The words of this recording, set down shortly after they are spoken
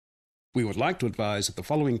We would like to advise that the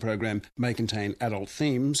following program may contain adult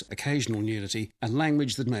themes, occasional nudity, and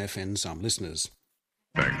language that may offend some listeners.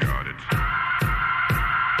 Thank God it's...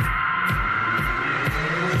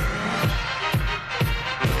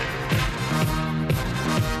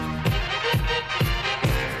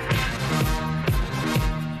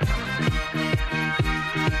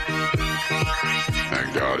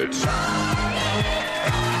 Thank God it's...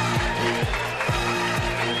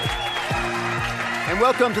 And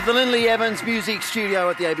welcome to the Lindley Evans Music Studio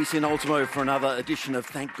at the ABC in Ultimo for another edition of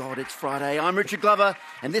Thank God It's Friday. I'm Richard Glover,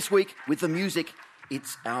 and this week with the music,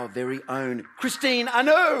 it's our very own Christine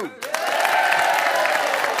Anu. And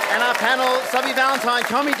our panel, Subby Valentine,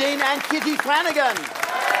 Tommy Dean and Kitty Flanagan.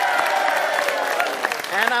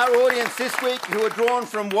 And our audience this week who are drawn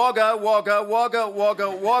from Wagga, Wagga, Wagga, Wagga,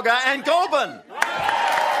 Wagga and Goulburn.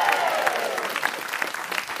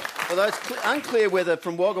 Although it's unclear whether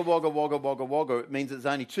from Wagga, Wagga, Wagga, Wagga, Wagga, it means there's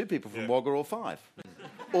only 2 people from Wagga or 5.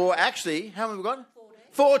 Or actually, how many have we got?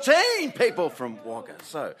 14 people from Wagga.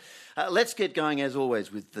 So let's get going, as always,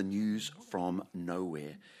 with the news from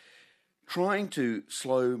nowhere. Trying to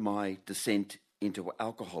slow my descent into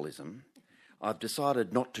alcoholism, I've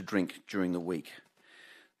decided not to drink during the week.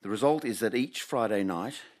 The result is that each Friday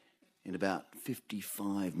night, in about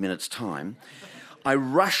 55 minutes' time, I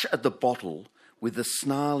rush at the bottle with the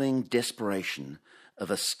snarling desperation of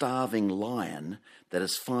a starving lion that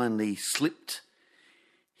has finally slipped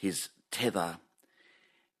his tether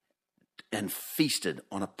and feasted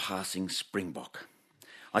on a passing springbok.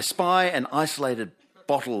 I spy an isolated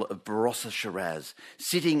bottle of Barossa Shiraz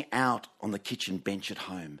sitting out on the kitchen bench at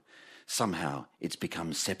home. Somehow it's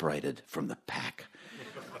become separated from the pack.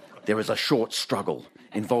 There is a short struggle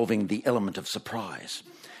involving the element of surprise.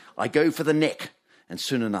 I go for the neck, and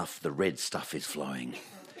soon enough, the red stuff is flowing.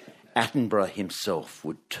 Attenborough himself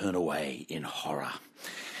would turn away in horror.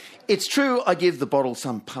 It's true I give the bottle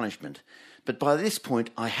some punishment, but by this point,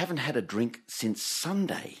 I haven't had a drink since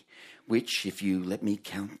Sunday, which, if you let me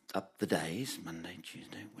count up the days, Monday,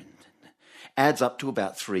 Tuesday, Wednesday, adds up to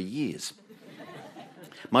about 3 years.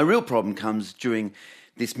 My real problem comes during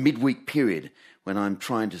this midweek period when I'm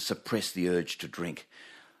trying to suppress the urge to drink.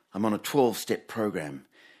 I'm on a 12-step program.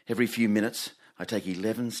 Every few minutes, I take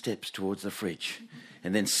 11 steps towards the fridge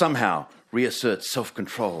and then somehow reassert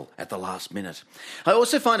self-control at the last minute. I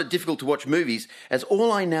also find it difficult to watch movies as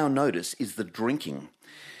all I now notice is the drinking.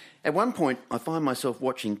 At one point, I find myself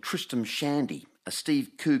watching Tristram Shandy, a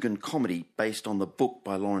Steve Coogan comedy based on the book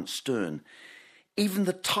by Lawrence Stern. Even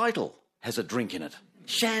the title has a drink in it.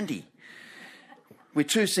 Shandy. We're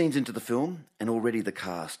 2 scenes into the film and already the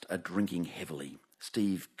cast are drinking heavily.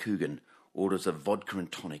 Steve Coogan orders a vodka and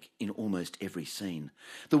tonic in almost every scene.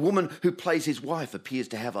 The woman who plays his wife appears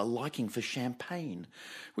to have a liking for champagne,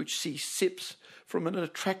 which she sips from an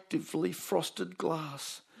attractively frosted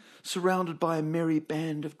glass, surrounded by a merry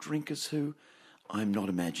band of drinkers who, I'm not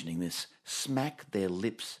imagining this, smack their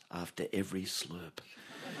lips after every slurp.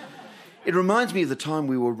 It reminds me of the time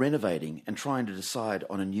we were renovating and trying to decide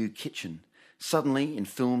on a new kitchen. Suddenly, in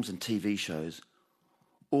films and TV shows,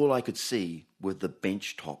 all I could see were the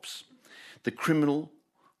bench tops. The criminal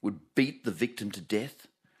would beat the victim to death,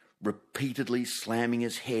 repeatedly slamming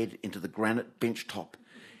his head into the granite bench top,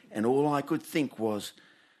 and all I could think was,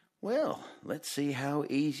 well, let's see how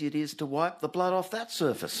easy it is to wipe the blood off that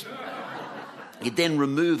surface. He'd then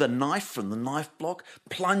remove a knife from the knife block,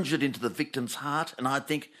 plunge it into the victim's heart, and I'd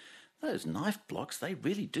think, those knife blocks, they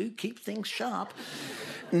really do keep things sharp.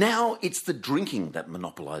 Now it's the drinking that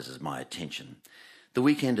monopolises my attention. The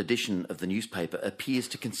weekend edition of the newspaper appears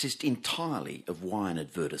to consist entirely of wine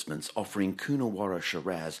advertisements offering Coonawarra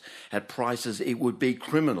Shiraz at prices it would be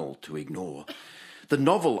criminal to ignore. The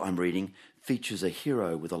novel I'm reading features a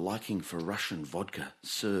hero with a liking for Russian vodka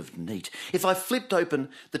served neat. If I flipped open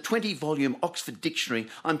the 20-volume Oxford Dictionary,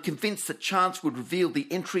 I'm convinced that chance would reveal the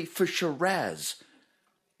entry for Shiraz.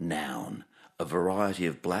 Noun, a variety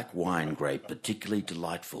of black wine grape particularly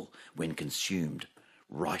delightful when consumed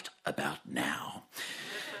right about now.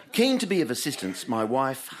 Keen to be of assistance, my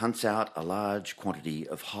wife hunts out a large quantity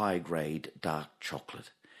of high-grade dark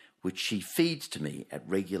chocolate, which she feeds to me at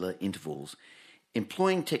regular intervals,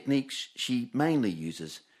 employing techniques she mainly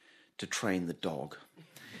uses to train the dog.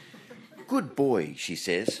 Good boy, she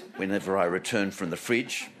says, whenever I return from the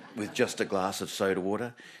fridge with just a glass of soda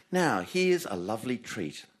water. Now, here's a lovely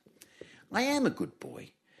treat. I am a good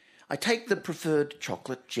boy. I take the preferred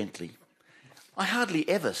chocolate gently. I hardly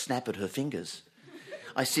ever snap at her fingers.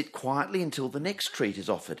 I sit quietly until the next treat is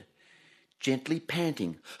offered, gently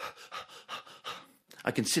panting.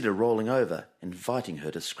 I consider rolling over and inviting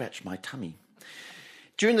her to scratch my tummy.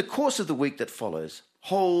 During the course of the week that follows,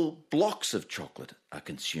 Whole blocks of chocolate are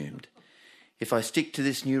consumed. If I stick to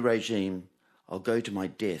this new regime, I'll go to my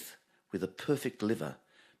death with a perfect liver,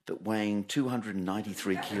 but weighing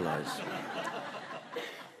 293 kilos.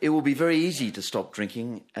 It will be very easy to stop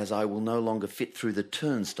drinking, as I will no longer fit through the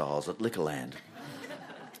turnstiles at Liquorland.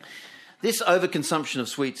 This overconsumption of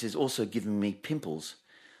sweets is also giving me pimples.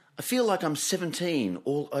 I feel like I'm 17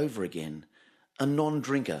 all over again, a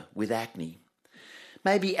non-drinker with acne.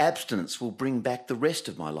 Maybe abstinence will bring back the rest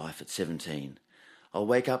of my life at 17. I'll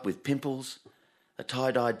wake up with pimples, a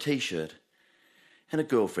tie-dyed T-shirt, and a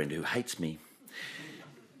girlfriend who hates me.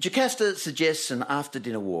 Jocasta suggests an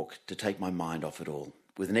after-dinner walk to take my mind off it all,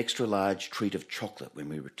 with an extra large treat of chocolate when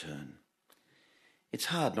we return. It's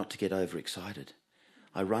hard not to get overexcited.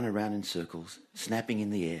 I run around in circles, snapping in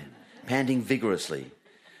the air, panting vigorously.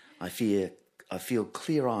 I feel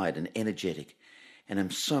clear-eyed and energetic, and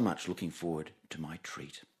am so much looking forward to my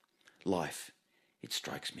treat. Life, it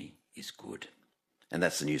strikes me, is good. And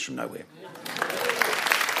that's the news from nowhere.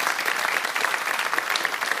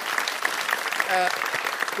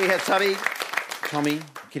 We have Tommy,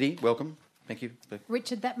 Kitty, welcome. Thank you.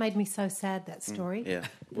 Richard, that made me so sad, that story. Yeah.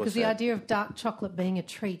 Because the idea of dark chocolate being a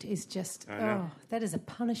treat is just, that is a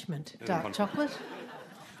punishment, dark chocolate.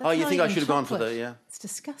 That's you not think I even should have gone for chocolate. the, yeah? It's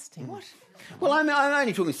disgusting. What? Well, I'm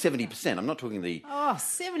only talking 70%. I'm not talking the... Oh,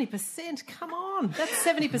 70%, come on. That's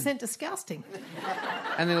 70% disgusting.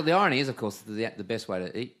 And the irony is, of course, the best way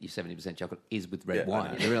to eat your 70% chocolate is with red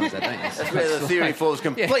wine. You realise that, don't you? That's where the theory falls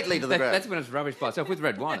completely to the ground. That's when it's rubbish by itself. With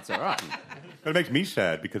red wine, it's all right. But it makes me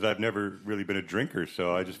sad because I've never really been a drinker,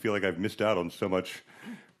 so I just feel like I've missed out on so much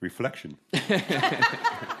reflection.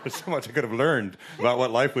 There's so much I could have learned about what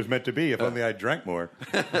life was meant to be if only I drank more.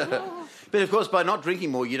 But, of course, by not drinking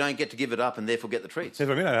more, you don't get to give it up and therefore get the treats. That's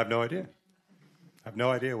what I mean. I have no idea. I have no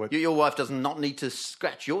idea what... Your wife does not need to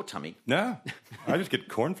scratch your tummy. No. I just get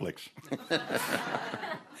cornflakes.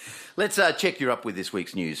 Let's check you're up with this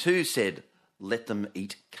week's news. Who said, let them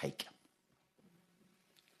eat cake?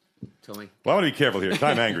 Tell me. Well, I want to be careful here because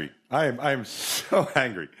I'm angry. I am so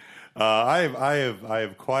angry. I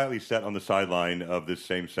have quietly sat on the sideline of this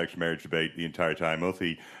same-sex marriage debate the entire time,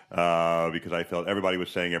 mostly because I felt everybody was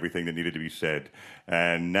saying everything that needed to be said.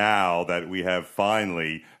 And now that we have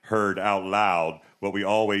finally heard out loud what we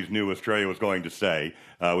always knew Australia was going to say,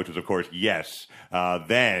 which was, of course, yes,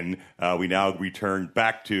 then we now return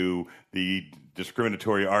back to the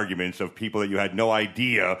discriminatory arguments of people that you had no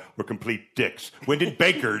idea were complete dicks. When did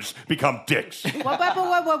bakers become dicks?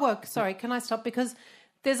 Whoa. Sorry, can I stop? Because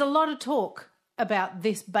there's a lot of talk about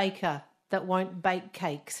this baker that won't bake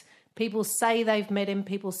cakes. People say they've met him.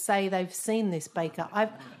 People say they've seen this baker.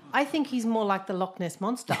 I think he's more like the Loch Ness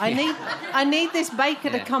Monster. I need this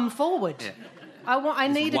baker to come forward. Yeah. I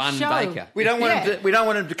need a show. Baker. We don't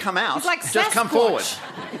want him to come out. He's like just come forward.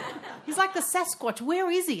 He's like the Sasquatch. Where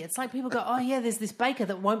is he? It's like people go, oh yeah, there's this baker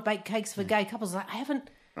that won't bake cakes for gay couples. Like, I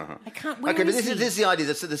can't. Where okay, but is he? this is the idea.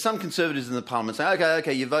 There's some conservatives in the parliament saying,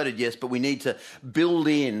 okay, you voted yes, but we need to build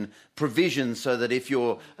in provisions so that if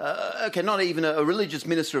you're, not even a religious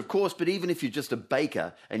minister, of course, but even if you're just a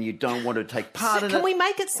baker and you don't want to take part in it. Can we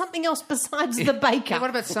make it something else besides the baker? What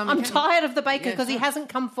about some? I'm tired of the baker because he hasn't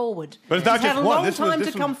come forward. But it's not He's just had a one. long This time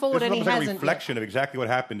was to come forward and he almost like hasn't. a reflection of exactly what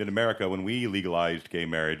happened in America when we legalized gay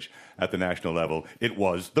marriage at the national level. It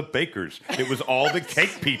was the bakers. It was all the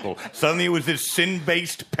cake people. Suddenly it was this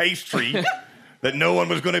sin-based pastry that no one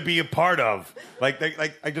was going to be a part of.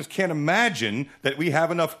 I just can't imagine that we have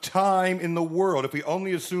enough time in the world. If we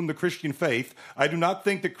only assume the Christian faith, I do not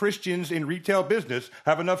think that Christians in retail business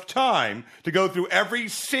have enough time to go through every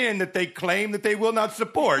sin that they claim that they will not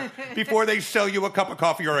support before they sell you a cup of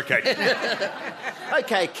coffee or a cake.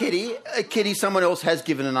 Okay, Kitty, someone else has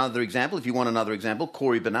given another example. If you want another example,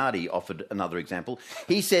 Corey Bernardi offered another example.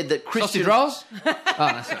 He said that Sausage rolls?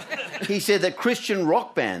 He said that Christian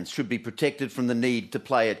rock bands should be protected from the need to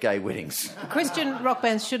play at gay weddings. Christian rock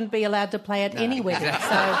bands shouldn't be allowed to play at any wedding.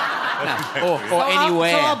 Or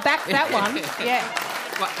anywhere. So I'll back that one. Yeah.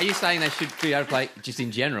 What, are you saying they should be able to play just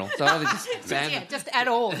in general? So Just at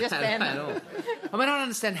all. Just ban at all. I mean, I don't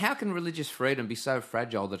understand. How can religious freedom be so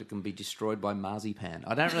fragile that it can be destroyed by marzipan?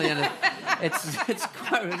 I don't really understand. It's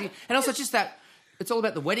quite ridiculous. And also just that, it's all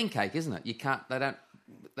about the wedding cake, isn't it?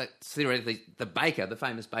 Theoretically, the baker, the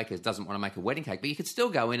famous baker, doesn't want to make a wedding cake, but you could still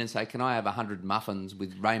go in and say, can I have 100 muffins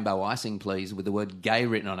with rainbow icing, please, with the word gay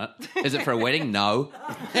written on it? Is it for a wedding? No.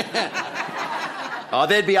 Oh,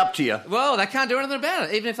 they'd be up to you. Well, they can't do anything about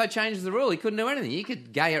it. Even if they changed the rule, he couldn't do anything. You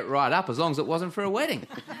could gay it right up as long as it wasn't for a wedding.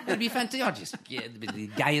 It'd be fantastic. It'd be the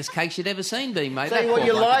gayest cakes you'd ever seen being made. Say what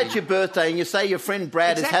you lie at your birthday and you say your friend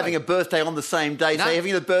Brad is having a birthday on the same day, so you're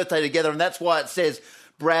having a birthday together, and that's why it says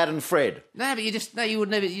Brad and Fred. No, but you would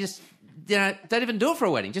never, don't even do it for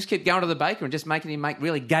a wedding. Just keep going to the baker and just making him make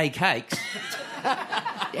really gay cakes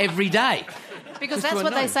every day. Because that's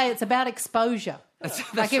what they say, it's about exposure. That's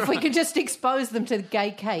if we right. could just expose them to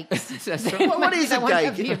gay cakes. That's then right. What is they a won't gay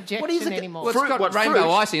have the cake? objection What is a anymore. Well, it's got What, rainbow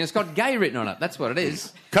fruit? icing. It's got gay written on it. That's what it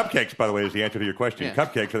is. Cupcakes, by the way, is the answer to your question. Yeah.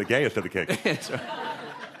 Cupcakes are the gayest of the cakes. That's right.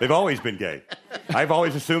 They've always been gay. I've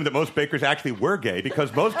always assumed that most bakers actually were gay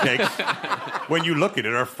because most cakes, when you look at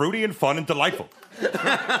it, are fruity and fun and delightful.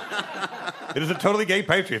 It is a totally gay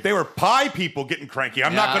pastry. If they were pie people getting cranky,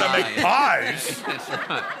 I'm not going to make pies. That's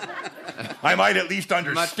right. I might at least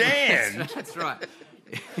understand. That's right.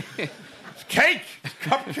 Cake,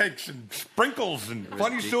 cupcakes, and sprinkles, and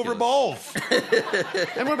funny silver balls.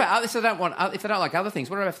 And what about if they don't like other things?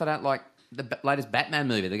 What about if they don't like the latest Batman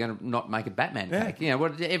movie? They're going to not make a Batman cake. You know,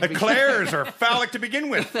 Eclairs are phallic to begin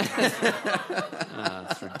with.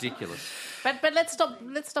 It's ridiculous. But let's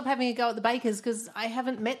stop having a go at the bakers, because I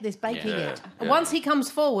haven't met this baker yet. Yeah. Once he comes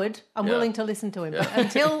forward, I'm willing to listen to him. But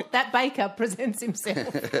until that baker presents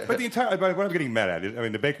himself. But what I'm getting mad at is, I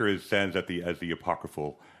mean, the baker stands as the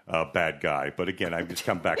apocryphal bad guy. But again, I've just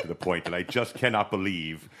come back to the point that I just cannot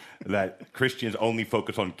believe that Christians only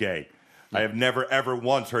focus on gay. I have never, ever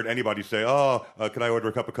once heard anybody say, can I order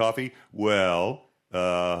a cup of coffee? Well,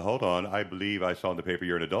 hold on. I believe I saw in the paper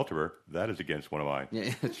you're an adulterer. That is against one of mine.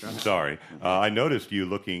 Yeah, that's right. Sorry. I noticed you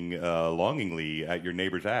looking longingly at your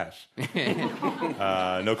neighbor's ass.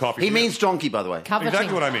 No coffee. He for you. means donkey, by the way. Coveting.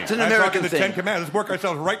 Exactly what I mean. It's an I'm American talking the thing. Ten Commandments. Let's work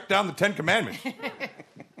ourselves right down the Ten Commandments.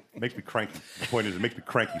 Makes me cranky. The point is, it makes me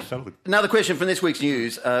cranky. Settle it. Another question from this week's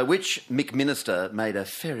news. Which McMinister made a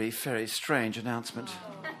very, very strange announcement?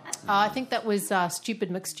 I think that was Stupid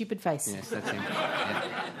McStupidface. Yes, that's him.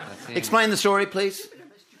 Yeah, that's him. Explain the story, please.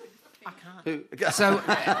 I can't. So,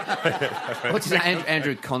 what's his name?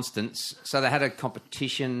 Andrew Constance. So they had a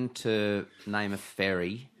competition to name a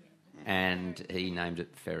ferry, and he named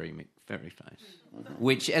it Ferry McFerryface,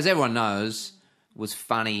 which, as everyone knows, was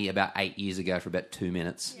funny about 8 years ago for about 2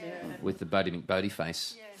 minutes with the Bodie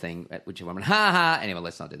McBodieface thing, at which everyone went, ha ha. Anyway,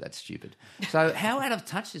 let's not do that. Stupid. So how out of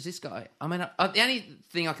touch is this guy? I mean, the only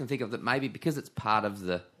thing I can think of that maybe because it's part of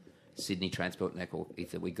the Sydney Transport Network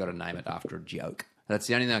is that we've got to name it after a joke. That's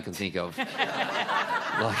the only thing I can think of.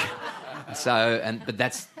 But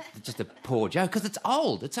that's just a poor joke because it's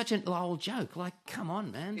old. It's such an old joke. Like, come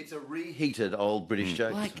on, man. It's a reheated old British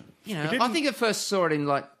joke. Like, you know, I think I first saw it in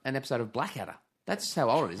like an episode of Blackadder. That's how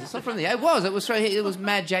old it is. It's not from the... It was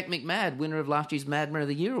Mad Jack McMad, winner of last year's Madman of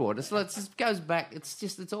the Year award. It goes back.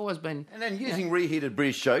 It's always been... And then using reheated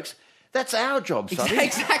British jokes, that's our job, sonny.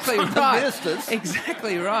 Exactly From right. The ministers.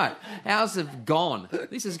 Exactly right. Ours have gone.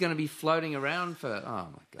 This is going to be floating around for... Oh, my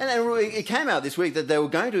God. And then it came out this week that they were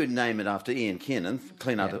going to name it after Ian Kiernan,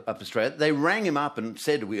 clean up Australia. They rang him up and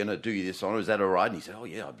said, we're going to do you this honour. Is that all right? And he said, oh,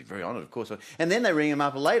 yeah, I'd be very honoured, of course. And then they ring him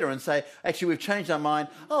up later and say, actually, we've changed our mind.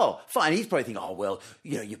 Oh, fine. He's probably thinking, oh, well,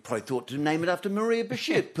 you know, you probably thought to name it after Maria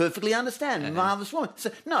Bashir. Perfectly understand. Marvellous woman.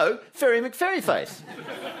 So, no, Ferry McFerryface.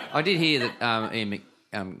 I did hear that Ian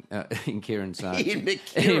Kieran's Ian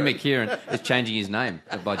McKieran is changing his name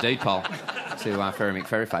by deed poll to Ferry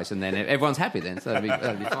McFerryface, and then everyone's happy then, so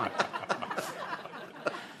that'll be fine.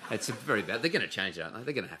 It's very bad. They're going to change it, aren't they?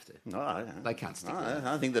 They're going to have to. No, They can't stick with it.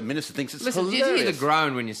 I think the minister thinks it's Listen, hilarious. you hear the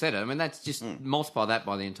groan when you said it. I mean, that's just multiply that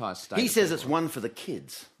by the entire state. He says it's one for the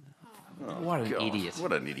kids. What an idiot.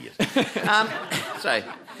 What an idiot.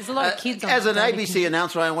 There's a lot of kids on As an David ABC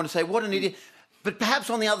announcer, I want to say, what an idiot. But perhaps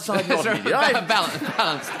on the other side, not an idiot.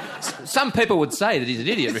 Balanced. Some people would say that he's an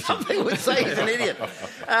idiot, Richard. Some people would say he's an idiot.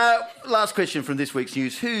 Last question from this week's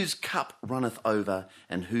news. Whose cup runneth over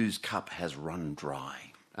and whose cup has run dry?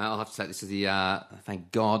 I'll have to say this is the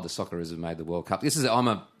thank God the Socceroos have made the World Cup. I'm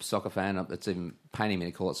a soccer fan. It's even paining me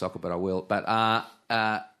to call it soccer, but I will. But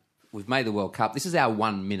we've made the World Cup. This is our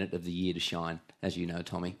 1 minute of the year to shine, as you know,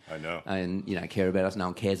 Tommy. I know. And you don't care about us. No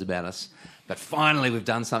one cares about us. But finally, we've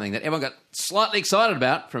done something that everyone got slightly excited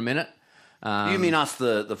about for a minute. You mean us,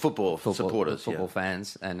 the football supporters? Football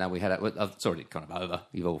fans. And we had it. It's already kind of over.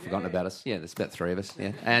 You've all forgotten about us. Yeah, there's about 3 of us.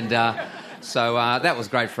 Yeah, and so that was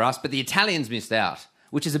great for us. But the Italians missed out,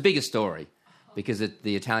 which is a bigger story because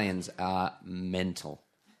the Italians are mental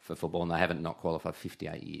for football, and they haven't not qualified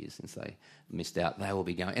 58 years since they missed out. They will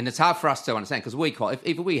be going, and it's hard for us to understand because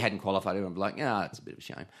if we hadn't qualified, everyone would be like, "Yeah, it's a bit of a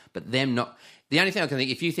shame." But them not. The only thing I can think,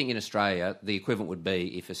 if you think in Australia, the equivalent would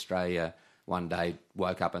be if Australia one day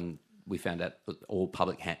woke up and we found out that all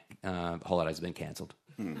public holidays have been cancelled.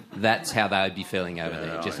 That's how they would be feeling over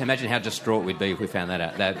there. Just imagine how distraught we'd be if we found that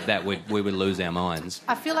out. That we would lose our minds.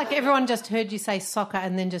 I feel like everyone just heard you say soccer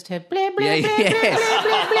and then just heard blah, blah, blah, blah, blah,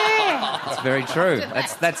 blah, blah. It's very true.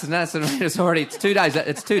 It's already 2 days.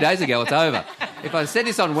 It's 2 days ago. It's over. If I said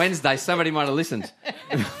this on Wednesday, somebody might have listened.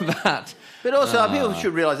 But also, people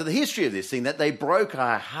should realise that the history of this thing, that they broke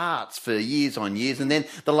our hearts for years on years, and then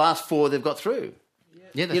the last 4 they've got through.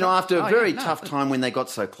 Yeah, after a very tough time when they got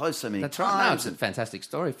so close so many That's times. right. No, it's a fantastic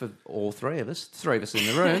story for all 3 of us. 3 of us in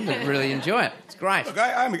the room that really enjoy it. It's great. Look,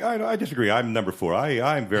 I disagree. I'm number 4.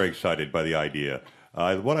 I'm very excited by the idea.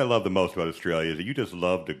 What I love the most about Australia is that you just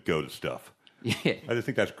love to go to stuff. Yeah. I just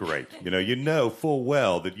think that's great. You know full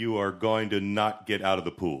well that you are going to not get out of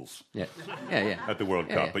the pools Yeah. at the World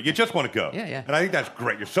Cup, but you just want to go. Yeah. And I think that's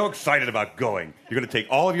great. You're so excited about going. You're going to take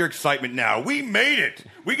all of your excitement now. We made it.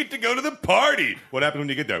 We get to go to the party. What happens when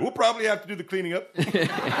you get there? We'll probably have to do the cleaning up. But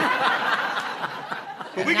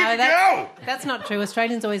we get to go. That's not true.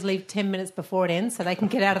 Australians always leave 10 minutes before it ends so they can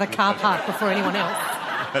get out of the car park before anyone else.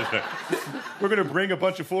 We're going to bring a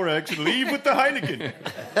bunch of 4 eggs and leave with the Heineken.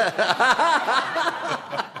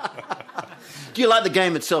 Do you like the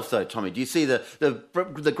game itself, though, Tommy? Do you see the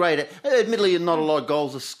great... Admittedly, not a lot of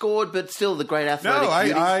goals are scored, but still the great athletic... No,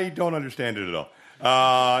 beauty? I don't understand it at all.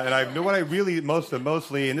 And I know what I really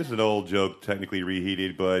mostly, and this is an old joke, technically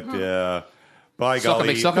reheated, but by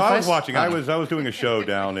golly, I was watching. I was doing a show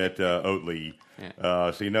down at Oatley. Yeah.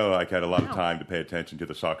 So I had a lot of time to pay attention to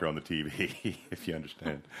the soccer on the TV, if you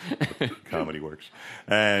understand how comedy works.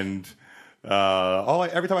 And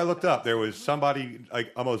every time I looked up, there was somebody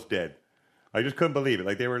almost dead. I just couldn't believe it.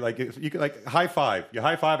 Like they were you could high five. You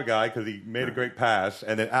high five a guy because he made a great pass,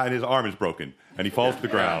 and then his arm is broken and he falls to the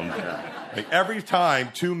ground. Like every time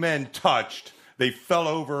 2 men touched, they fell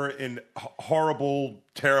over in horrible,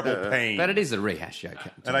 terrible pain. But it is a rehash show,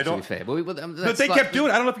 and I don't. To be fair, but they kept doing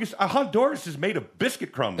it. I don't know if Honduras is made of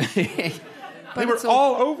biscuit crumbs. They were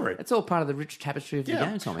all over it. It's all part of the rich tapestry of the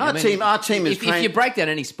game, Tommy. Our team is if you break down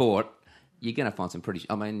any sport, you're going to find some pretty...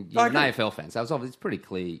 you're an AFL fan, so it's pretty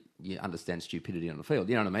clear you understand stupidity on the field.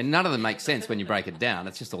 You know what I mean? None of them make sense when you break it down.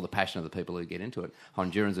 It's just all the passion of the people who get into it.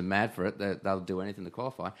 Hondurans are mad for it. They'll do anything to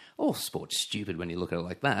qualify. All sport's stupid when you look at it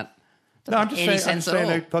like that. No, I'm just saying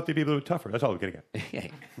they thought they'd be a little tougher. That's all we're getting at. Yeah.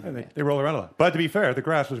 They roll around a lot. But to be fair, the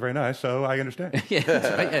grass was very nice, so I understand.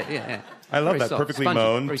 Yeah. I love that perfectly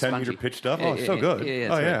mown, 10-meter pitch stuff. It's so good.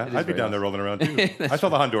 I'd be down there rolling around too. I saw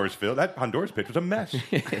the Honduras field. That Honduras pitch was a mess.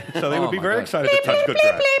 So they would be very excited to touch good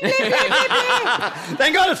grass.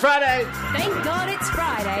 Thank God it's Friday. Thank God it's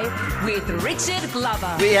Friday with Richard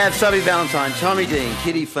Glover. We have Subby Valentine, Tommy Dean,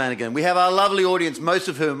 Kitty Flanagan. We have our lovely audience, most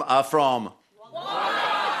of whom are from...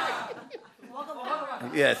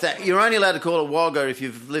 Yeah, you're only allowed to call it Wagga if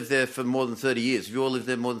you've lived there for more than 30 years. Have you all lived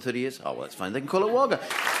there more than 30 years? Oh, well, that's fine. They can call it Wagga.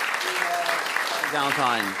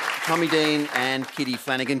 Valentine, Tommy Dean and Kitty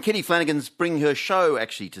Flanagan. Kitty Flanagan's bringing her show,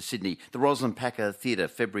 actually, to Sydney, the Rosalind Packer Theatre,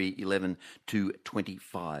 February 11 to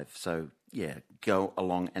 25. So, yeah, go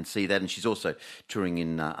along and see that. And she's also touring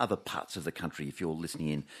in other parts of the country if you're listening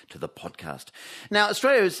in to the podcast. Now,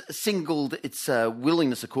 Australia has signalled its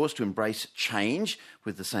willingness, of course, to embrace change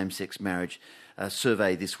with the same-sex marriage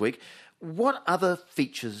survey this week. What other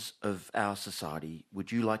features of our society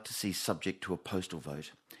would you like to see subject to a postal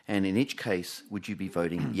vote? And in each case, would you be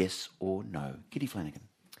voting yes or no? Kitty Flanagan.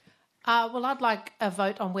 Well, I'd like a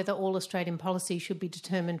vote on whether all Australian policy should be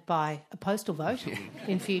determined by a postal vote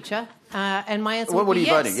in future. And my answer would be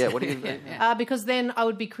yes. What are you voting? Yeah, what are you voting? Because then I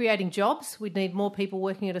would be creating jobs. We'd need more people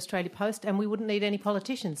working at Australia Post and we wouldn't need any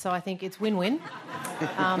politicians. So I think it's win-win.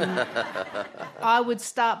 I would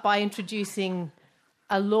start by introducing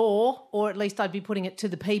a law, or at least I'd be putting it to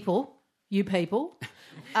the people, you people,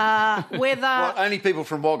 whether... Well, only people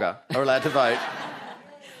from Wagga are allowed to vote.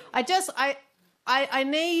 I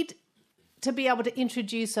need to be able to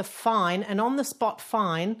introduce a fine, an on-the-spot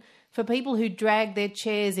fine, for people who drag their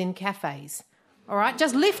chairs in cafes. All right?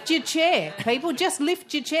 Just lift your chair, people. Just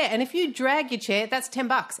lift your chair. And if you drag your chair, that's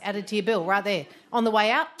 $10 added to your bill right there. On the way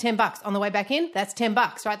out, $10. On the way back in, that's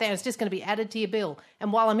 $10 right there. It's just going to be added to your bill.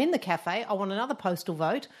 And while I'm in the cafe, I want another postal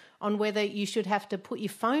vote on whether you should have to put your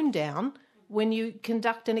phone down when you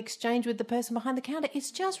conduct an exchange with the person behind the counter.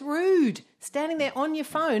 It's just rude, standing there on your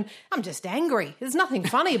phone. I'm just angry. There's nothing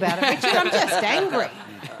funny about it, Richard. I'm just angry.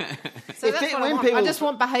 So that's what I want. I just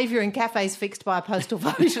want behaviour in cafes fixed by a postal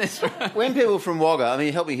vote. When people from Wagga, I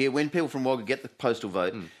mean, help me here, when people from Wagga get the postal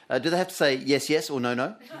vote, do they have to say yes, yes, or no,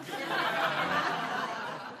 no?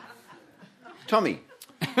 Tommy?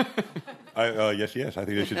 Yes. I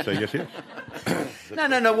think they should say yes.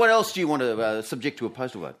 No. What else do you want to subject to a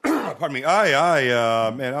postal vote? Pardon me.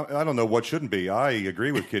 I don't know what shouldn't be. I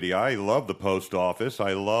agree with Kitty. I love the post office.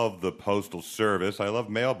 I love the postal service. I love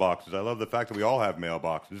mailboxes. I love the fact that we all have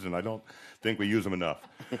mailboxes, and I don't think we use them enough.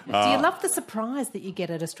 Do you love the surprise that you get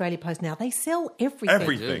at Australia Post now? They sell everything.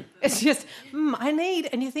 Everything. It's just, I need,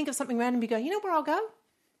 and you think of something random, you go, you know where I'll go?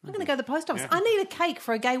 I'm going to go to the post office. I need a cake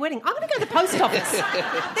for a gay wedding. I'm going to go to the post office.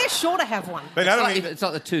 They're sure to have one. But It's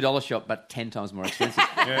like the $2 shop, but 10 times more expensive.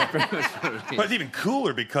 But it's even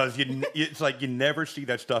cooler because it's like you never see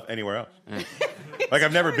that stuff anywhere else. Like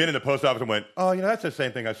I've never been in the post office and went, oh, that's the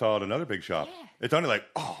same thing I saw at another big shop. Yeah. It's only like,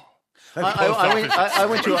 oh. I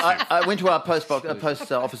went to our post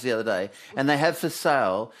office the other day, and they have for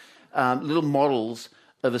sale little models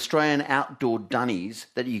of Australian outdoor dunnies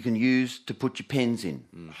that you can use to put your pens in.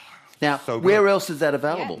 Now, where else is that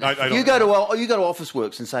available? Yeah. You go to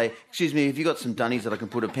Officeworks and say, "Excuse me, have you got some dunnies that I can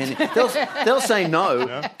put a pen in?" They'll say no.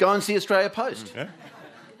 Yeah. Go and see Australia Post. Yeah.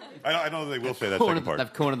 I know they will say that second part.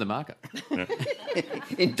 They've cornered the market.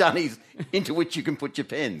 In dunnies into which you can put your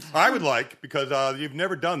pens. I would like, because you've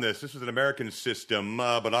never done this. This is an American system,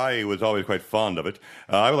 but I was always quite fond of it.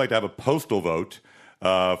 I would like to have a postal vote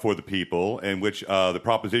for the people, in which the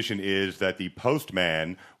proposition is that the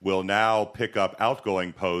postman will now pick up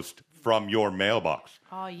outgoing post from your mailbox.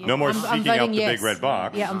 Oh, yeah. No more seeking out the big red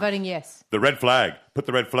box. Yeah, I'm voting yes. The red flag. Put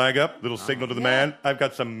the red flag up, little signal to the man. I've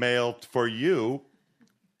got some mail for you.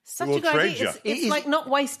 Such we'll a good trade idea. It's like not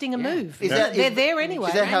wasting a move. They're there anyway.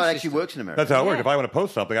 Is that how it actually works in America? That's how it works. If I want to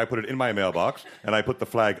post something, I put it in my mailbox, and I put the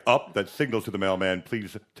flag up that signals to the mailman,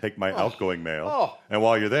 please take my outgoing mail. Oh. And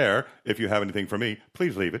while you're there, if you have anything for me,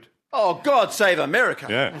 please leave it. Oh, God save America.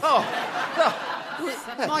 Yeah.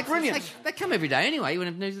 Mike, brilliant. They come every day anyway. You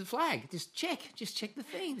wouldn't have news of the flag. Just check the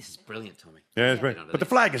thing. This is brilliant, Tommy. Yeah, it's great. But the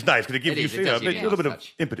flag is nice because it gives you a little bit of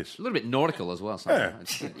impetus. A little bit nautical as well.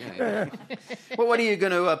 Yeah. Well, what are you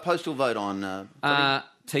going to postal vote on?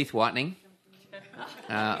 Teeth whitening.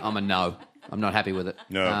 I'm a no. I'm not happy with it.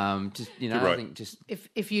 No. I think just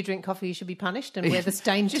if you drink coffee, you should be punished and wear the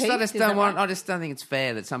stained teeth. I just don't think it's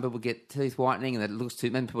fair that some people get teeth whitening and that it looks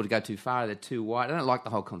too. Many people to go too far, they're too white. I don't like the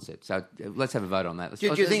whole concept. So let's have a vote on that. Do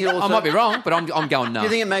you think I might be wrong, but I'm going no. Do you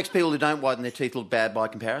think it makes people who don't whiten their teeth look bad by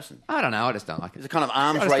comparison? I don't know. I just don't like it. It's a kind of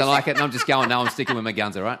arms race. I just don't like it, and I'm just going no. I'm sticking with my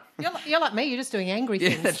guns. All right. You're like me. You're just doing angry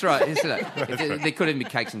things. Yeah, that's right. There could even be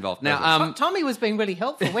cakes involved. Now, Tommy was being really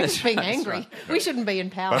helpful. We're just being angry. Right. We shouldn't be in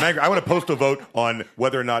power. I'm angry. I want a postal vote on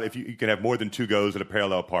whether or not if you can have more than 2 goes at a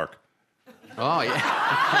parallel park. Oh, yeah.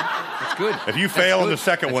 That's good. If you fail on the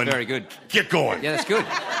second one, very good. Get going. Yeah, that's good.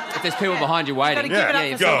 If there's people behind you waiting. If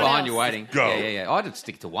there's people behind you waiting. Go. Yeah. I'd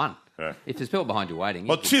stick to 1. Yeah. If there's people behind you waiting.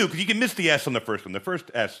 Well, 2, because you can miss the S on the first one. The first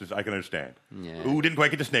S is I can understand. Yeah. Ooh, didn't quite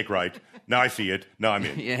get the snake right. Now I see it. Now I'm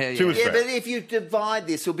in. 2 is Yeah, fair. but if you divide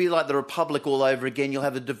this, it'll be like the Republic all over again. You'll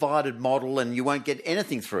have a divided model and you won't get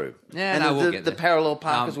anything through. Yeah, and we'll get the there. parallel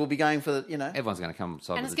parkers will be going for the, Everyone's going to come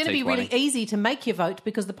side and with it's the going to be teeth really whitening. easy to make your vote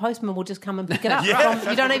because the postman will just come and pick it up. Yes.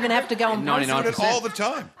 You don't even have to go and post 99%. it. all the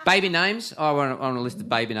time. Baby names. I want a list of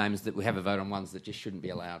baby names that we have a vote on ones that just shouldn't be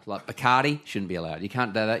allowed. Like Bacardi shouldn't be allowed. You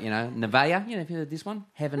can't do that, Nevea, if you heard this one,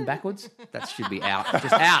 Heaven Backwards, that should be out.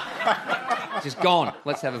 Just out. Just gone.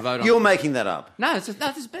 Let's have a vote on You're making that up. No,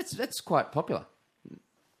 that's quite popular.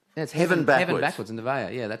 Yeah, it's Heaven Backwards. Heaven Backwards in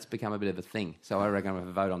Nevea. Yeah, that's become a bit of a thing. So I reckon we'll have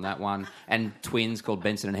a vote on that one. And twins called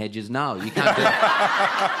Benson and Hedges. No, you can't do it.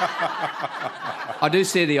 I do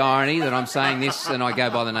see the irony that I'm saying this and I go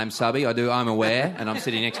by the name Subby. I'm aware, and I'm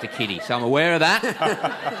sitting next to Kitty. So I'm aware of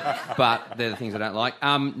that. But they're the things I don't like.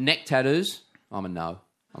 Neck tattoos. I'm a no.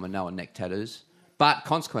 I'm a no on neck tattoos. But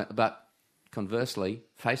conversely,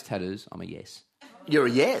 face tattoos, I'm a yes. You're a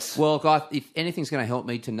yes. Well, guys, if anything's going to help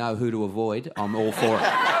me to know who to avoid, I'm all for it.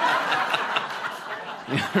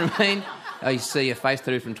 You know what I mean? You see a face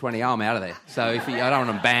tattoo from 20, I'm out of there. So I don't want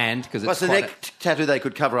them banned because it's What's the neck tattoo they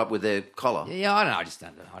could cover up with their collar? Yeah, I don't know. I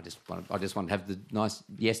just want to have the nice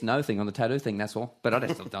yes/no thing on the tattoo thing. That's all. But I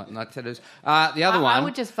just don't like tattoos. The other one, I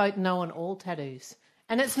would just vote no on all tattoos,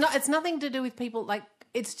 and it's nothing to do with people like.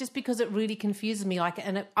 It's just because it really confuses me.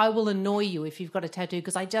 I will annoy you if you've got a tattoo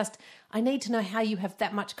because I need to know how you have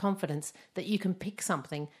that much confidence that you can pick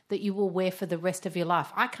something that you will wear for the rest of your life.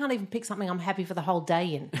 I can't even pick something I'm happy for the whole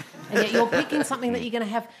day in, and yet you're picking something that you're going to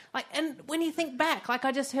have. And when you think back,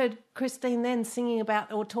 I just heard Christine then singing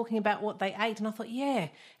about or talking about what they ate, and I thought, yeah,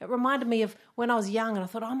 it reminded me of when I was young, and I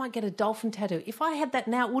thought I might get a dolphin tattoo. If I had that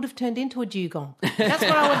now, it would have turned into a dugong. That's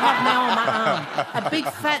what I would have now on my arm, a big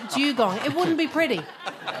fat dugong. It wouldn't be pretty.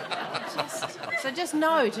 So just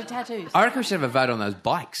no to tattoos. I reckon we should have a vote on those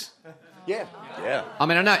bikes. Yeah. Yeah. I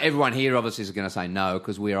mean, I know everyone here obviously is going to say no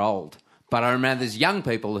because we're old. But I remember there's young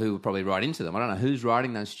people who would probably write into them. I don't know who's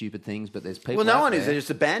writing those stupid things, but there's people. Well, no out one there. is. They're just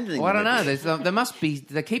abandoning Well, I them. don't know. There must be.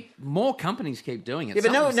 More companies keep doing it. Yeah,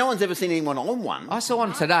 but no one's ever seen anyone on one. I saw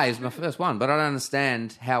one today as my first one, but I don't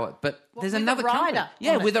understand how it. But there's with another a rider company.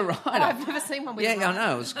 Yeah, on with it. a rider. Oh, I've never seen one with a Yeah, I rider.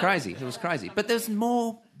 know. It was crazy. It was crazy. But there's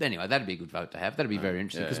more. Anyway, that'd be a good vote to have. That'd be very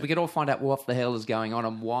interesting because we could all find out what the hell is going on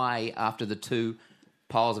and why, after the 2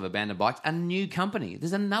 piles of abandoned bikes, a new company.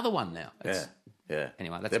 There's another one now. It's- Yeah.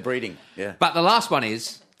 Anyway, that's they're breeding. Yeah. But the last one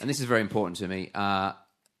is, and this is very important to me,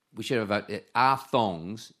 we should have voted, are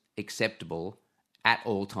thongs acceptable at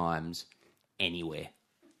all times anywhere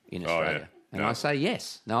in Australia? And No. I say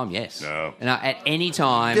yes. No, I'm yes. No. At any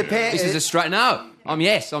time. This is Australia. No, I'm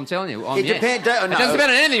yes. I'm telling you. I'm It yes. depends- no. It doesn't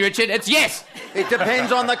matter anything, Richard. It's yes. It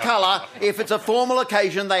depends on the colour. If it's a formal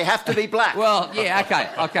occasion, they have to be black. Well, yeah,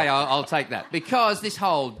 okay, I'll take that because this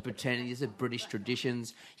whole pretending these are British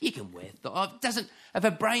traditions. You can wear doesn't. If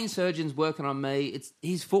a brain surgeon's working on me,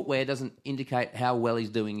 his footwear doesn't indicate how well he's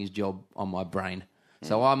doing his job on my brain.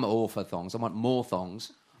 So I'm all for thongs. I want more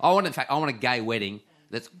thongs. I want a gay wedding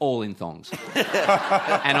that's all in thongs.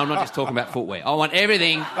 And I'm not just talking about footwear. I want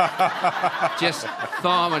everything just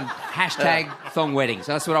thong and hashtag thong wedding.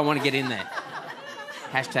 So that's what I want to get in there.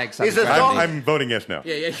 Hashtag something. Is it great. thong- I'm voting yes now.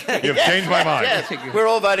 Yeah. You've changed my mind. Yes, we're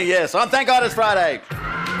all voting yes. Thank God it's Friday.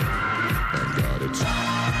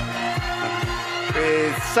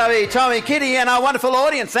 With Zoe, Tommy, Kitty, and our wonderful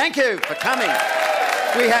audience. Thank you for coming.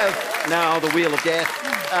 We have now the Wheel of Death.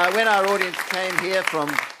 When our audience came here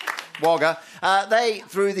from Wagga, they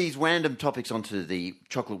threw these random topics onto the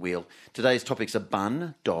chocolate wheel. Today's topics are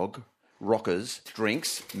bun, dog, rockers,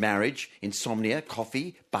 drinks, marriage, insomnia,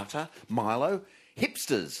 coffee, butter, Milo,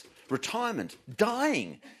 hipsters, retirement,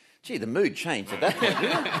 dying. Gee, the mood changed at that point,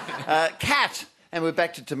 didn't it? Cat. And we're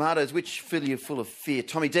back to tomatoes, which fill you full of fear.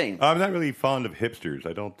 Tommy Dean. I'm not really fond of hipsters.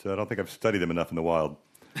 I don't think I've studied them enough in the wild.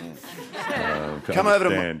 Come over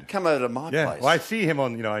to my Yeah, place. well, I see him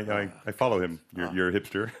on. I follow him. You're a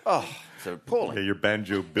hipster. Oh, it's appalling. Yeah, you're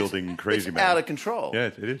banjo building crazy It's man. out of control. Yeah,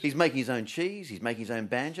 it is. He's making his own cheese. He's making his own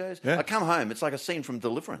banjos. Yeah. I come home. It's like a scene from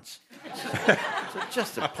Deliverance. It's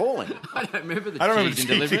just appalling. I don't remember the I don't remember cheese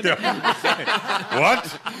the in cheese Deliverance. either.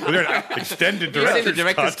 What? Was there an extended You see director's the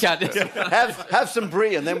director's cut. Have some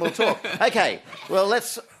brie and then we'll talk. Okay. Well,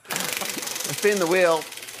 let's spin the wheel.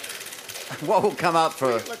 What will come up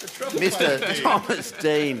for Mr. Thomas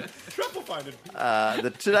Dean?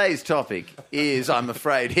 Today's topic is, I'm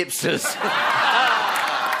afraid, hipsters.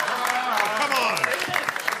 Come on.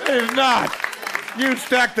 It is not. You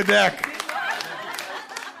stacked the deck.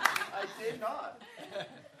 I did not.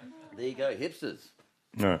 There you go, hipsters.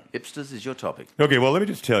 No. Hipsters is your topic. Okay, well, let me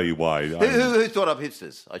just tell you why. Who thought up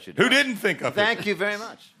hipsters? I should. Who didn't think of it? Thank you very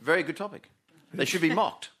much. Very good topic. They should be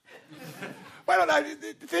mocked.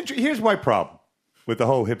 Here's my problem with the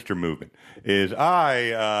whole hipster movement is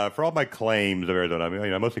for all my claims of Arizona,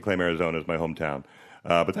 I mostly claim Arizona as my hometown,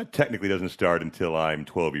 but that technically doesn't start until I'm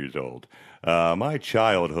 12 years old. My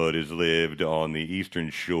childhood has lived on the eastern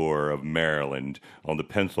shore of Maryland on the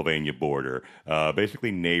Pennsylvania border,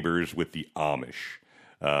 basically neighbors with the Amish,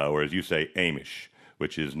 or as you say, Amish,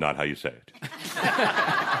 which is not how you say it.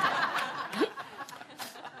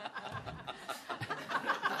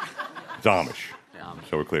 It's Amish.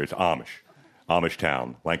 So we're clear. It's Amish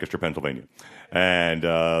town, Lancaster, Pennsylvania. And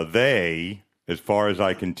they, as far as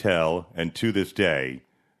I can tell, and to this day,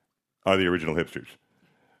 are the original hipsters.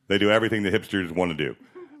 They do everything the hipsters want to do.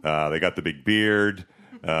 They got the big beard.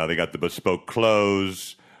 They got the bespoke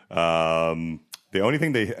clothes. The only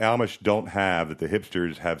thing the Amish don't have that the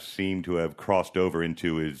hipsters have seemed to have crossed over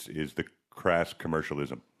into is the crass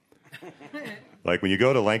commercialism. Like when you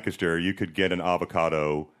go to Lancaster, you could get an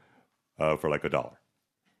avocado for like $1.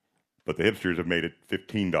 But the hipsters have made it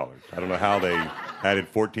 $15. I don't know how they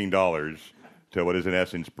added $14 to what is in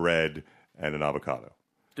essence bread and an avocado.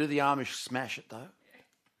 Do the Amish smash it, though?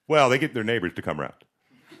 Well, they get their neighbors to come around.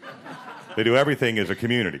 They do everything as a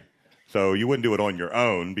community. So you wouldn't do it on your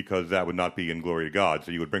own because that would not be in glory to God.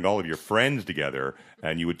 So you would bring all of your friends together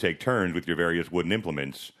and you would take turns with your various wooden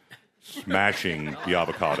implements smashing the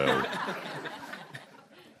avocado.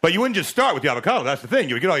 But you wouldn't just start with the avocado. That's the thing.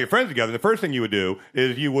 You would get all your friends together. And the first thing you would do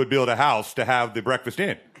is you would build a house to have the breakfast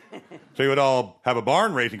in. So you would all have a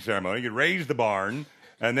barn raising ceremony. You'd raise the barn.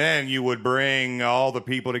 And then you would bring all the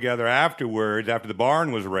people together afterwards, after the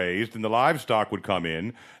barn was raised, and the livestock would come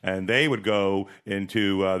in, and they would go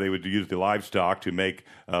into, they would use the livestock to make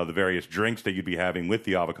the various drinks that you'd be having with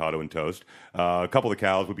the avocado and toast. A couple of the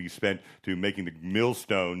cows would be spent to making the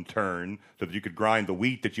millstone turn so that you could grind the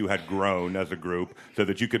wheat that you had grown as a group, so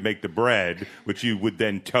that you could make the bread, which you would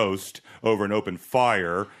then toast over an open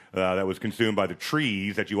fire that was consumed by the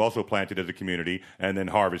trees that you also planted as a community and then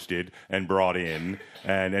harvested and brought in.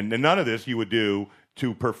 And none of this you would do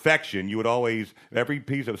to perfection. You would always, every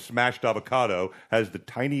piece of smashed avocado has the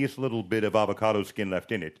tiniest little bit of avocado skin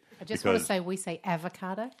left in it. I just want to say we say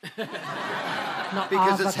avocado. Not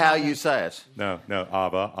Because it's how you say it. No,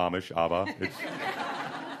 Ava, Amish, Ava. It's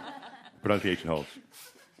pronunciation holds.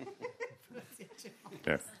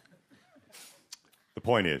 Yeah. The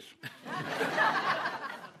point is,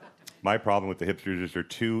 my problem with the hipsters is they're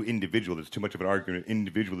too individual. There's too much of an argument of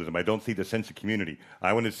individualism. I don't see the sense of community.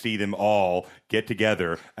 I want to see them all get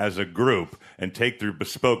together as a group and take their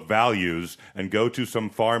bespoke values and go to some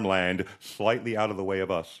farmland slightly out of the way of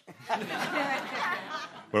us,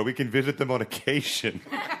 where we can visit them on occasion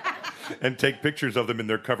and take pictures of them in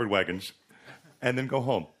their covered wagons and then go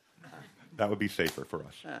home. That would be safer for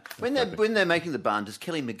us. When they're making the barn, does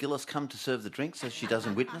Kelly McGillis come to serve the drinks so she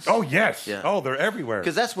doesn't witness? Oh, yes. Yeah. Oh, they're everywhere.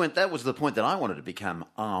 Because that was the point that I wanted to become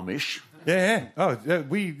Amish. Yeah. Oh,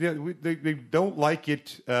 they don't like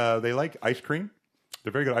it. They like ice cream.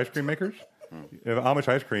 They're very good ice cream makers. Amish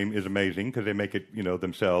ice cream is amazing because they make it,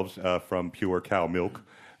 themselves from pure cow milk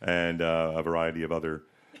and a variety of other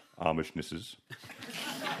Amishnesses.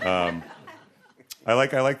 I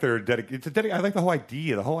like their I like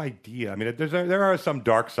the whole idea. I mean, there are some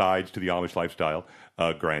dark sides to the Amish lifestyle,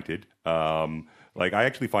 granted. Like, I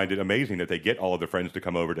actually find it amazing that they get all of their friends to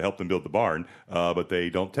come over to help them build the barn, but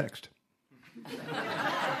they don't text. I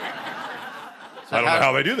don't know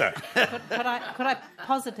how they do that. Could I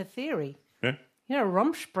posit a theory? Yeah?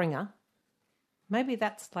 Rumspringa, maybe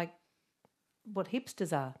that's like what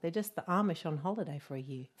hipsters are. They're just the Amish on holiday for a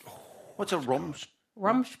year. What's a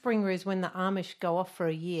Rumspringa is when the Amish go off for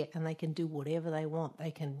a year and they can do whatever they want. They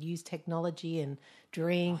can use technology and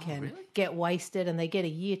drink and get wasted, and they get a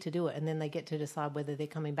year to do it, and then they get to decide whether they're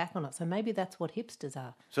coming back or not. So maybe that's what hipsters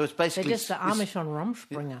are. So it's basically... They're just the Amish on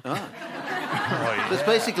Rumspringa. It's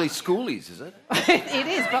basically schoolies, is it? It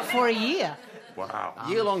is, but for a year. Wow.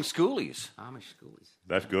 Year-long schoolies. Amish schoolies.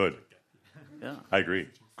 That's good. Yeah. I agree.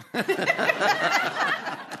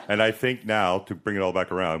 And I think now, to bring it all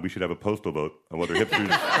back around, we should have a postal vote on whether hipsters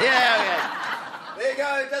Yeah. There you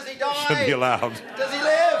go. Does he die? should be allowed Does he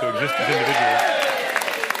live? to exist as individuals.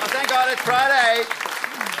 Oh, thank God it's Friday.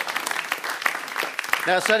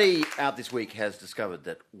 Now, a study out this week has discovered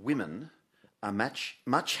that women are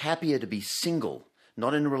much happier to be single,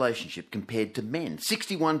 not in a relationship, compared to men.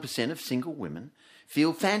 61% of single women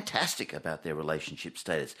feel fantastic about their relationship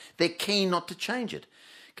status. They're keen not to change it,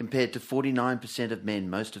 compared to 49% of men,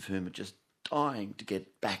 most of whom are just dying to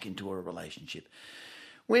get back into a relationship.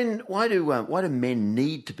 Why do men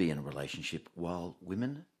need to be in a relationship while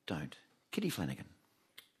women don't? Kitty Flanagan.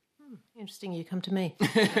 Interesting you come to me.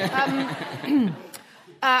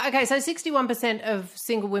 Okay, so 61% of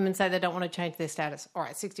single women say they don't want to change their status. All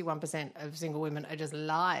right, 61% of single women are just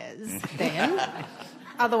liars then.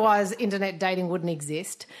 Otherwise, internet dating wouldn't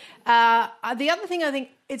exist. The other thing, I think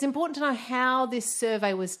it's important to know how this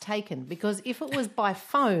survey was taken, because if it was by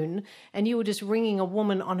phone and you were just ringing a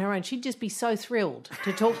woman on her own, she'd just be so thrilled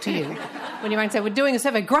to talk to you when you rang and say, we're doing a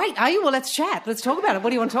survey. Great, are you? Well, let's chat. Let's talk about it.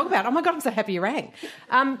 What do you want to talk about? Oh, my God, I'm so happy you rang.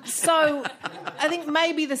 So I think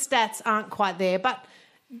maybe the stats aren't quite there, but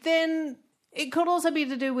then it could also be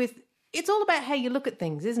to do with, it's all about how you look at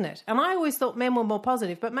things, isn't it? And I always thought men were more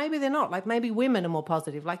positive, but maybe they're not. Like, maybe women are more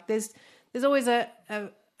positive. Like, there's always an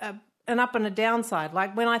up and a downside.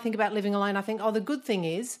 Like, when I think about living alone, I think, oh, the good thing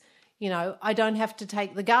is, I don't have to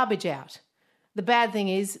take the garbage out. The bad thing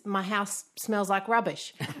is my house smells like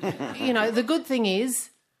rubbish. The good thing is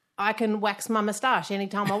I can wax my moustache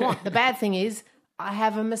anytime I want. The bad thing is I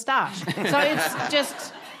have a moustache. So it's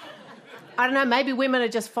just... I don't know, maybe women are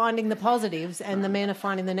just finding the positives and the men are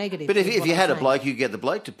finding the negatives. But if you had a bloke, you get the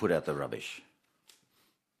bloke to put out the rubbish.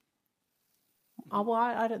 Oh, well,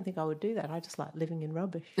 I don't think I would do that. I just like living in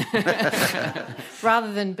rubbish.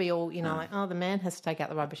 Rather than be all, like, oh, the man has to take out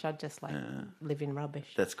the rubbish, I'd just like live in rubbish.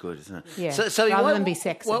 That's good, isn't it? Yeah, so rather than be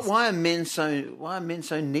sexist. Why are men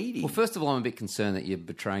so needy? Well, first of all, I'm a bit concerned that you're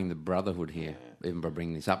betraying the brotherhood here, even by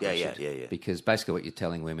bringing this up. Yeah. Because basically what you're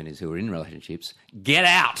telling women is who are in relationships, get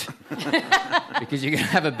out! Because you're going to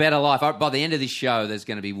have a better life. By the end of this show, there's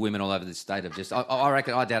going to be women all over the state of just... I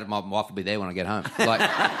reckon, I doubt my wife will be there when I get home. Like,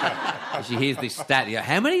 She hears this stat. You go,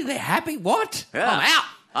 how many? They're happy? What? Yeah. I'm out.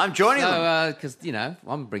 I'm joining them. Because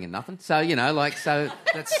I'm bringing nothing. So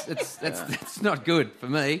that's not good for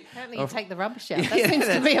me. Apparently, you take the rubbish out. That Yeah, seems to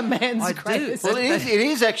that's- be a man's I do. greatest. Well, it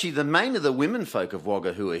is actually the main of the women folk of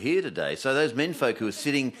Wagga who are here today. So those men folk who are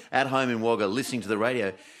sitting at home in Wagga listening to the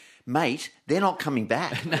radio, mate, they're not coming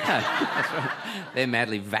back. No, that's right. They're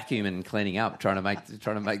madly vacuuming and cleaning up, trying to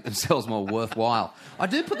make themselves more worthwhile. I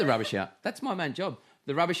do put the rubbish out. That's my main job.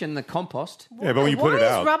 The rubbish and the compost. Yeah, but when you put it Why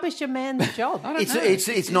out, is rubbish a man's job? I don't know.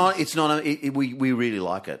 It's not. We really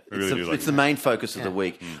like it. We really do like It's it. the main focus of the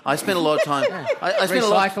week. I spent a lot of time. I spent a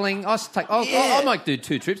lot. Recycling. Yeah. I might do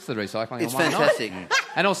 2 trips to the recycling. It's on one fantastic. night.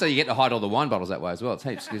 And also, you get to hide all the wine bottles that way as well. It's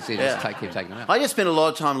heaps. You see, Yeah. keep taking them out. I just spend a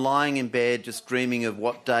lot of time lying in bed, just dreaming of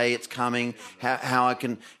what day it's coming, how I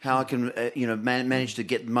can manage to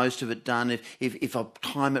get most of it done. If I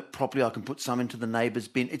time it properly, I can put some into the neighbour's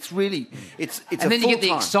bin. It's really it's And a then you get the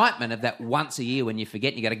full-time. excitement of that once a year when you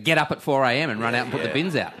forget. You got to get up at 4 a.m. and run out and put the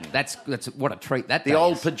bins out. That's what a treat that The day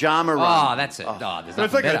old is. pajama run. Oh, that's it. Oh, there's So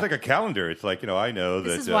it's nothing like better. a calendar. It's like, I know that.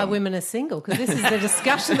 This is why women are single, because this is the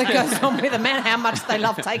discussion that goes on with a man, how much they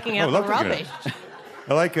love taking out I the love taking rubbish.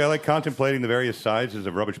 I like contemplating the various sizes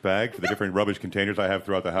of rubbish bags for the different rubbish containers I have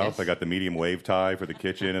throughout the house. Yes. I got the medium wave tie for the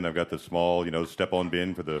kitchen, and I've got the small, step-on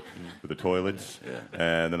bin for the toilets,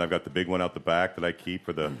 and then I've got the big one out the back that I keep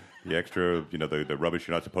for the extra, the rubbish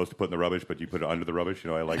you're not supposed to put in the rubbish, but you put it under the rubbish.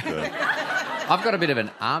 I like the. I've got a bit of an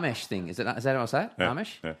Amish thing. Is that how I say it? Yeah,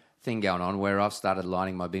 Amish yeah. thing going on where I've started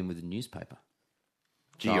lining my bin with a newspaper.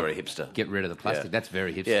 Gee, you're a hipster. Get rid of the plastic. Yeah. That's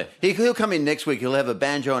very hipster. Yeah, he'll come in next week. He'll have a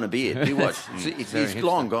banjo and a beard. You watch. It's Very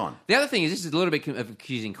long hipster. gone. The other thing is, this is a little bit of a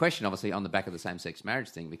confusing question, obviously, on the back of the same-sex marriage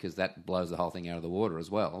thing, because that blows the whole thing out of the water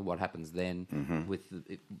as well. What happens then with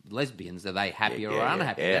lesbians? Are they happy or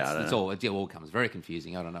unhappy? yeah, I don't It all comes very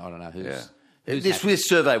confusing. I don't know who's This happy.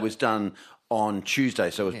 survey was done on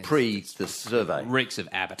Tuesday, so it was pre the survey. Reeks of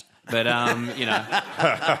Abbott. But,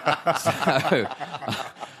 so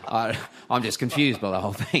I'm just confused by the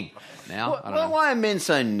whole thing now. I don't know. Why are men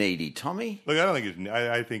so needy, Tommy? Look, I don't think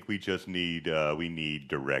I think we just need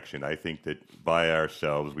direction. I think that by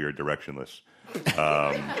ourselves we are directionless.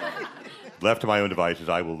 Left to my own devices,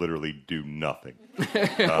 I will literally do nothing.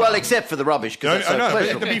 Well, except for the rubbish, because that's so To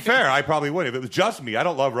pleasurable. be fair, I probably would. If it was just me, I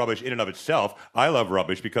don't love rubbish in and of itself. I love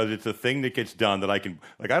rubbish because it's a thing that gets done that I can...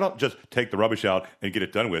 I don't just take the rubbish out and get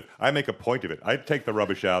it done with. I make a point of it. I take the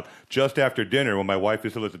rubbish out just after dinner when my wife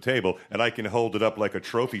is still at the table, and I can hold it up like a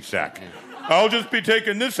trophy sack. I'll just be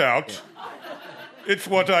taking this out. It's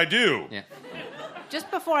what I do. Yeah. Just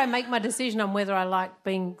before I make my decision on whether I like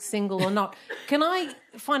being single or not, can I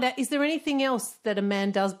find out, is there anything else that a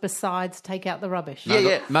man does besides take out the rubbish?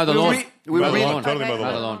 Yeah. Mow the We lawn. re- we Mow the really- lawn. Totally Okay. mow the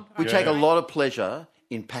Mow the lawn. lawn. We take a lot of pleasure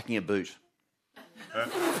in packing a boot.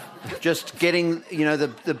 Just getting,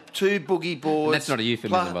 the 2 boogie boards. And that's not a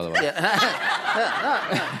euphemism, by the way.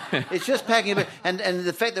 Yeah. It's just packing a boot. And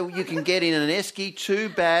the fact that you can get in an esky, 2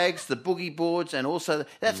 bags, the boogie boards, and also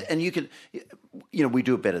and you can, we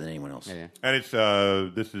do it better than anyone else. Yeah. And it's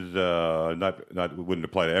this is not wouldn't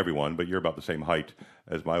apply to everyone, but you're about the same height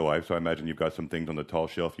as my wife, so I imagine you've got some things on the tall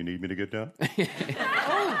shelf you need me to get down.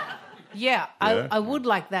 Yeah, Yeah. I would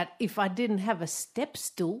like that if I didn't have a step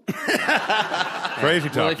stool. Crazy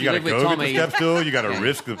talk. Well, if you got to you live with go get Tommy- the step stool. You got to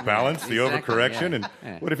risk the balance, the Exactly, overcorrection, yeah. and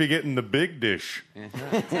Yeah. what if you get in the big dish?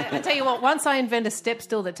 I tell you what, once I invent a step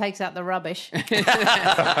stool that takes out the rubbish,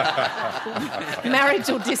 marriage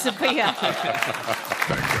will disappear.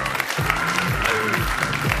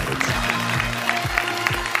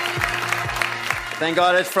 Thank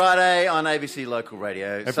God it's Friday on ABC Local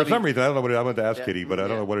Radio. And for some reason, I don't know what I wanted to ask Kitty, but I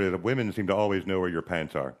don't know what it is. Women seem to always know where your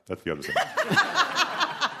pants are. That's the other thing.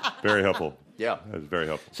 Very helpful. Yeah. That's very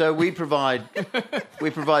helpful. So we provide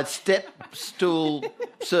step stool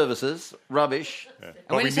services, rubbish. But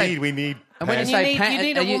when we you say- need And when you pants. You say need- pants, you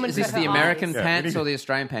need a woman is this for the her American eyes. Yeah, we pants need- or the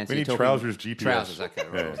Australian pants? we You're need talking trousers, GPS. Trousers, okay.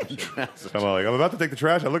 Yeah, Right. yeah. I'm like, I'm about to take the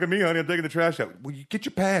trash out. Look at me, honey. I'm taking the trash out. Well, you get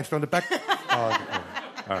your pants from the back.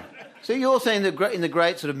 So you're saying that in the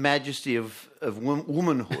great sort of majesty of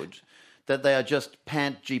womanhood that they are just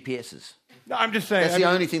pant GPSs. No, I'm just saying. That's the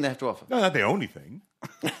only thing they have to offer. No, not the only thing.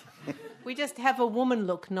 We just have a woman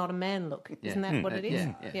look, not a man look. Isn't that what it is?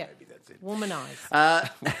 yeah. Woman eyes. No,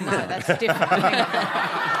 that's different. Hang on.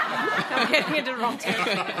 I'm getting into the wrong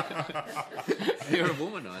territory. You're a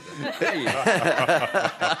womanizer.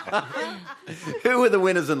 Who are the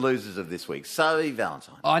winners and losers of this week? Zoe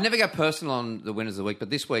Valentine. I never go personal on the winners of the week, but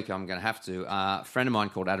this week I'm going to have to. A friend of mine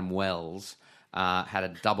called Adam Wells had a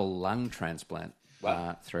double lung transplant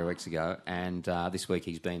 3 weeks ago, and this week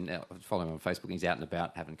he's been following him on Facebook. He's out and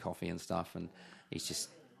about having coffee and stuff, and he's just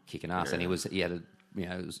kicking ass, and he was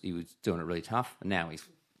doing it really tough, and now he's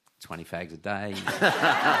 20 fags a day.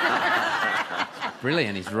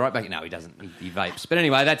 Brilliant. He's right back. No, he doesn't. He vapes. But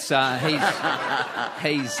anyway, that's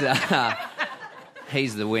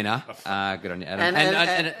he's the winner. Good on you,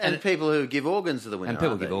 Adam. And people who give organs are the winner. And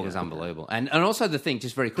people give organs, unbelievable. And also the thing,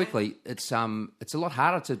 just very quickly, it's a lot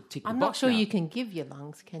harder to tick the box. I'm not sure now. you can give your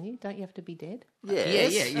lungs, can you? Don't you have to be dead?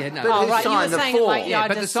 Yes. Yeah. No. But who right. You were signed the saying form? like, Yeah,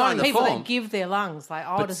 but the sign the people form. that give their lungs, like,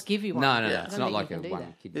 I'll just give you one. No. I It's don't not think like you a can do one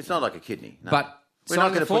that. kidney. It's not like a kidney. No. But We're not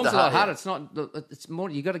signing the gonna put form's the a lot heart harder. in. It's not. It's more.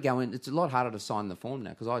 You got to go in. It's a lot harder to sign the form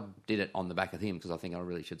now because I did it on the back of him because I think I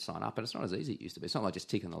really should sign up, but it's not as easy as it used to be. It's not like just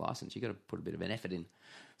ticking the license. You got to put a bit of an effort in.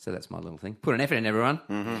 So that's my little thing. Put an effort in, everyone.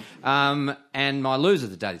 Mm-hmm. And my loser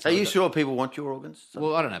of the day. Are you sure people want your organs?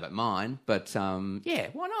 Well, I don't know about mine, but yeah,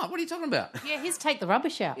 why not? What are you talking about? Yeah, his take the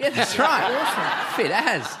rubbish out. Yeah, that's right.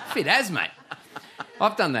 Fit as, mate.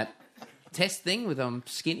 I've done that test thing with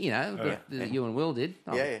skin, that you and Will did.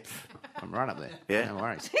 I'm right up there. Yeah. No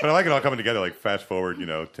worries. But I like it all coming together. Like fast forward,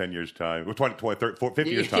 10 years time, 20, 30,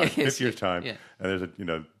 50 years time, 50 years time, yeah. and there's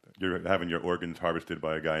you're having your organs harvested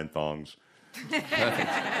by a guy in thongs.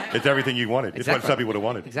 Perfect. It's everything you wanted. Exactly. It's what some people would have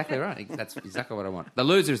wanted. Exactly right. That's exactly what I want. The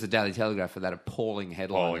loser is the Daily Telegraph for that appalling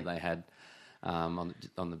headline that they had on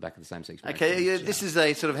the back of the same-sex marriage. Okay, this is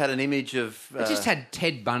they sort of had an image of... It just had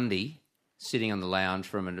Ted Bundy sitting on the lounge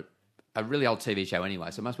from a really old TV show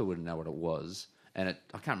anyway, so most people wouldn't know what it was. And I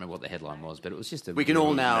can't remember what the headline was, but it was just We can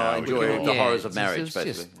all now enjoy the horrors of marriage,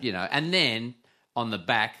 basically. And then on the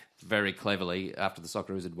back, very cleverly, after the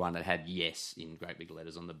Socceroos had won, it had yes in great big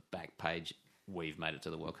letters on the back page. We've made it to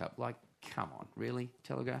the World Cup. Like, come on, really,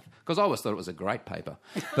 Telegraph? Because I always thought it was a great paper.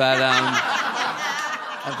 But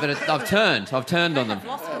I've turned on them. I've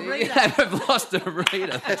lost a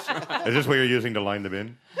reader. That's right. Is this what you're using to line them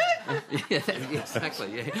in? Yeah,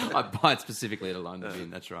 exactly. Yeah, I buy it specifically to line them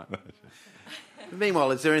in. That's right.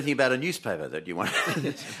 Meanwhile, is there anything about a newspaper that you want?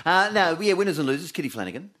 Winners and losers. Kitty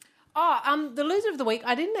Flanagan. The loser of the week,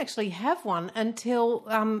 I didn't actually have one until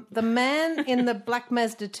the man in the black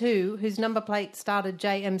Mazda 2, whose number plate started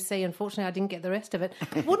JMC, unfortunately I didn't get the rest of it,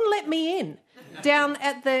 wouldn't let me in. Down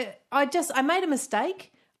at I made a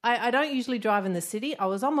mistake. I don't usually drive in the city. I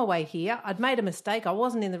was on my way here. I'd made a mistake. I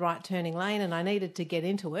wasn't in the right turning lane and I needed to get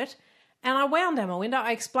into it. And I wound down my window.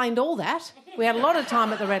 I explained all that. We had a lot of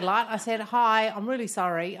time at the red light. I said, hi, I'm really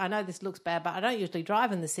sorry. I know this looks bad, but I don't usually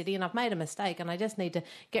drive in the city and I've made a mistake and I just need to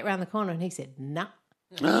get round the corner. And he said, nah.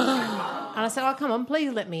 And I said, oh, come on,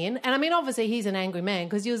 please let me in. And I mean, obviously he's an angry man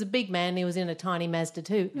because he was a big man and he was in a tiny Mazda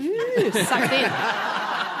too. Sucked in.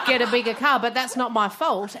 Get a bigger car, but that's not my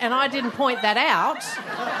fault. And I didn't point that out.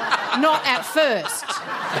 Not at first.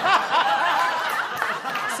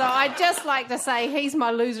 So I'd just like to say he's my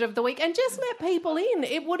loser of the week and just let people in.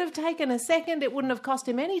 It would have taken a second. It wouldn't have cost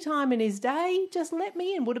him any time in his day. Just let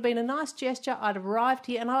me in. Would have been a nice gesture. I'd have arrived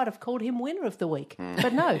here and I'd have called him winner of the week.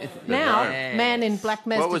 But no. Now, man in black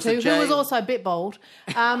Mazda 2, who was also a bit bold.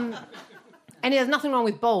 And there's nothing wrong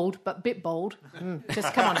with bold, but bit bold.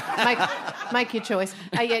 Just come on, make your choice.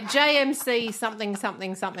 JMC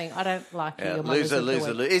something. I don't like you.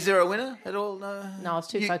 Loser. Is there a winner at all? No, I was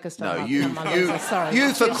too focused on my you. loser. Sorry.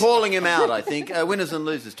 You for calling him out, I think. Winners and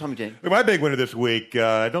losers. Tommy Dean. My big winner this week,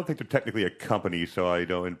 I don't think they're technically a company, so I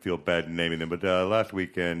don't feel bad naming them, but last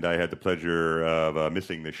weekend I had the pleasure of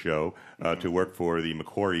missing this show to work for the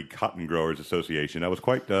Macquarie Cotton Growers Association. I was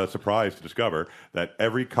quite surprised to discover that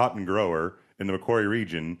every cotton grower in the Macquarie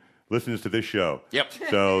region listens to this show. Yep.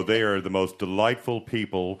 So they are the most delightful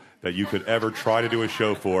people that you could ever try to do a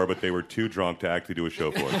show for, but they were too drunk to actually do a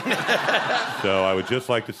show for. So I would just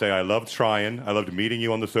like to say I loved trying. I loved meeting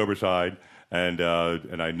you on the sober side. And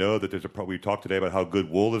I know that we talked today about how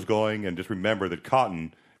good wool is going, and just remember that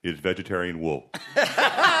cotton is vegetarian wool.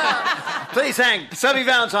 Please thank Sophie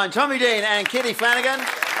Valentine, Tommy Dean and Kitty Flanagan.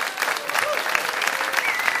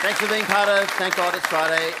 Thanks for being part of Thank God It's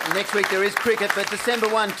Friday. Next week there is cricket, but December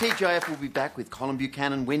 1, TGIF will be back with Colin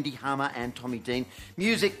Buchanan, Wendy Harmer and Tommy Dean.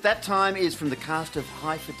 Music that time is from the cast of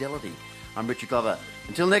High Fidelity. I'm Richard Glover.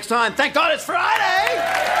 Until next time, thank God it's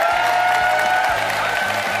Friday!